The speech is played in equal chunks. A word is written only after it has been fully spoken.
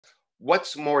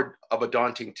what's more of a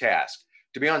daunting task?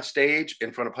 To be on stage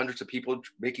in front of hundreds of people,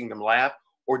 making them laugh,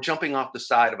 or jumping off the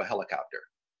side of a helicopter?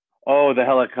 Oh, the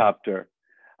helicopter.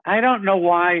 I don't know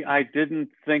why I didn't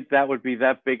think that would be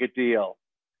that big a deal.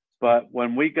 But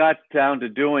when we got down to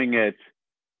doing it,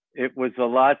 it was a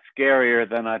lot scarier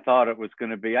than I thought it was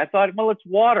going to be. I thought, well, it's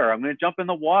water. I'm going to jump in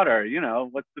the water. You know,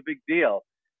 what's the big deal?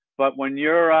 But when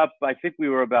you're up, I think we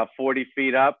were about 40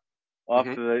 feet up off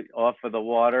of the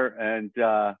water,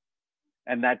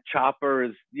 and that chopper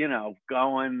is, you know,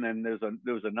 going, and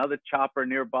there was another chopper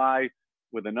nearby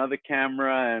with another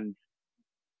camera,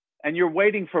 and you're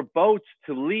waiting for boats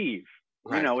to leave.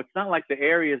 Right. You know, it's not like the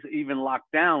area is even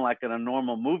locked down like in a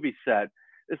normal movie set.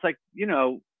 It's like, you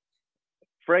know,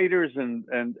 freighters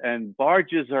and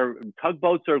barges and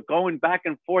tugboats are going back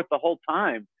and forth the whole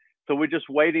time. So we're just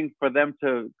waiting for them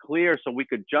to clear so we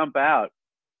could jump out.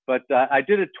 But I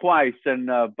did it twice, and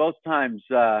both times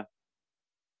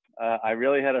I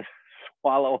really had to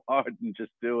swallow hard and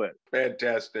just do it.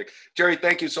 Fantastic. Jerry,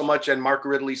 thank you so much. And Mark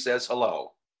Ridley says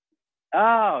hello.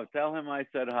 Oh, tell him I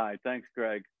said hi. Thanks,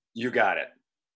 Greg. You got it.